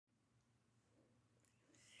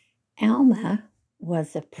Alma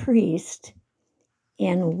was a priest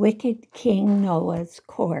in wicked King Noah's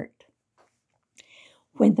court.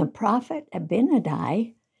 When the prophet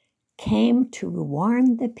Abinadi came to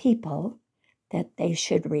warn the people that they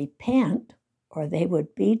should repent or they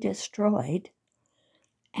would be destroyed,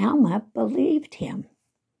 Alma believed him.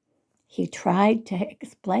 He tried to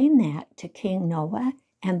explain that to King Noah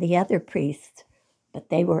and the other priests, but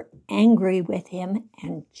they were angry with him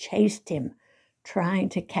and chased him, trying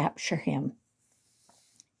to capture him.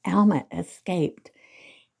 Alma escaped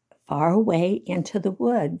far away into the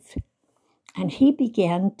woods, and he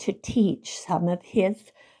began to teach some of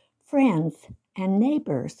his friends and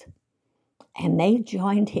neighbors, and they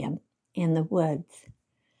joined him in the woods.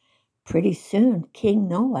 Pretty soon, King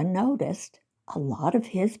Noah noticed a lot of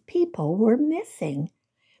his people were missing,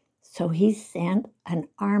 so he sent an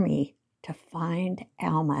army to find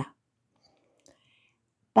Alma.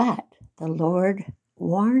 But the Lord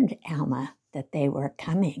warned Alma that they were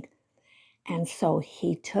coming, and so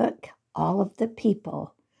he took all of the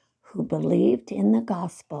people who believed in the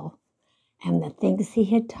gospel and the things he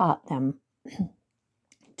had taught them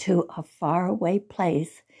to a faraway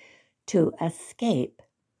place to escape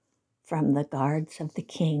from the guards of the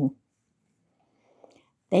king.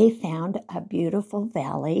 They found a beautiful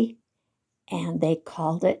valley, and they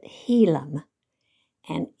called it Helam.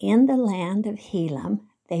 And in the land of Helam,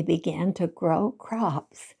 they began to grow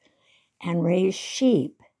crops and raise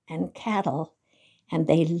sheep and cattle, and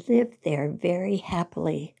they lived there very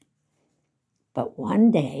happily. But one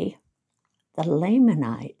day, the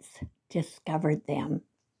Lamanites discovered them,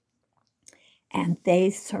 and they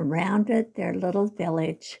surrounded their little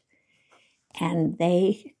village, and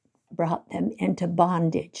they brought them into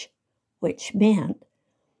bondage, which meant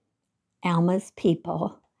Alma's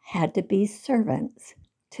people had to be servants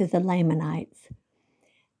to the Lamanites.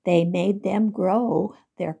 They made them grow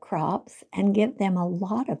their crops and give them a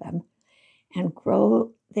lot of them, and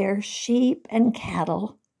grow their sheep and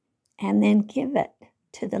cattle, and then give it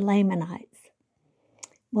to the Lamanites.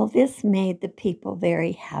 Well, this made the people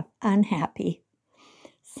very unhappy.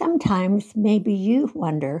 Sometimes maybe you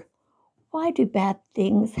wonder, why do bad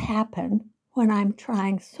things happen when I'm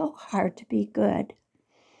trying so hard to be good?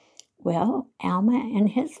 Well, Alma and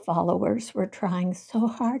his followers were trying so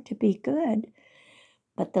hard to be good,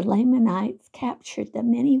 but the Lamanites captured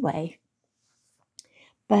them anyway.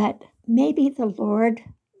 But maybe the Lord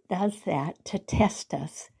does that to test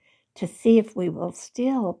us, to see if we will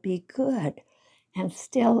still be good and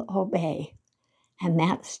still obey. And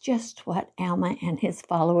that's just what Alma and his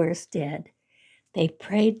followers did. They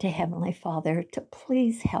prayed to Heavenly Father to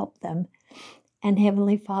please help them, and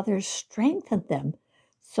Heavenly Father strengthened them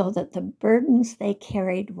so that the burdens they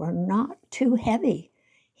carried were not too heavy.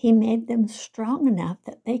 He made them strong enough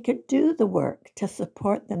that they could do the work to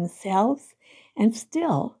support themselves and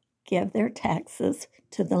still give their taxes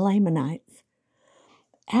to the Lamanites.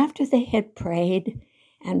 After they had prayed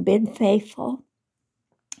and been faithful,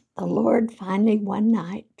 the Lord finally one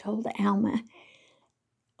night told Alma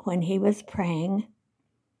when he was praying,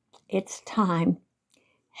 "It's time.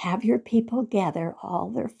 Have your people gather all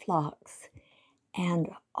their flocks and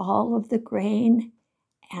all of the grain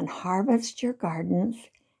and harvest your gardens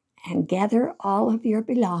and gather all of your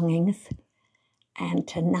belongings. And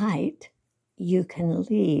tonight you can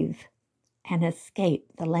leave and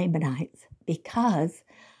escape the Lamanites, because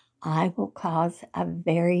I will cause a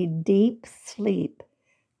very deep sleep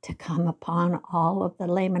to come upon all of the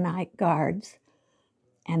Lamanite guards,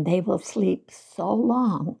 and they will sleep so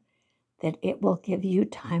long that it will give you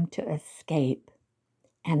time to escape."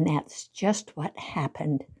 And that's just what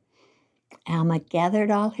happened. Alma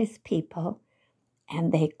gathered all his people,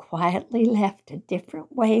 and they quietly left a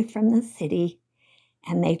different way from the city,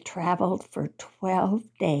 and they traveled for 12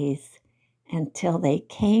 days until they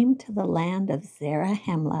came to the land of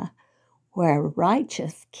Zarahemla, where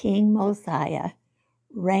righteous King Mosiah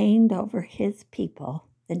reigned over his people,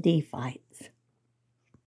 the Nephites.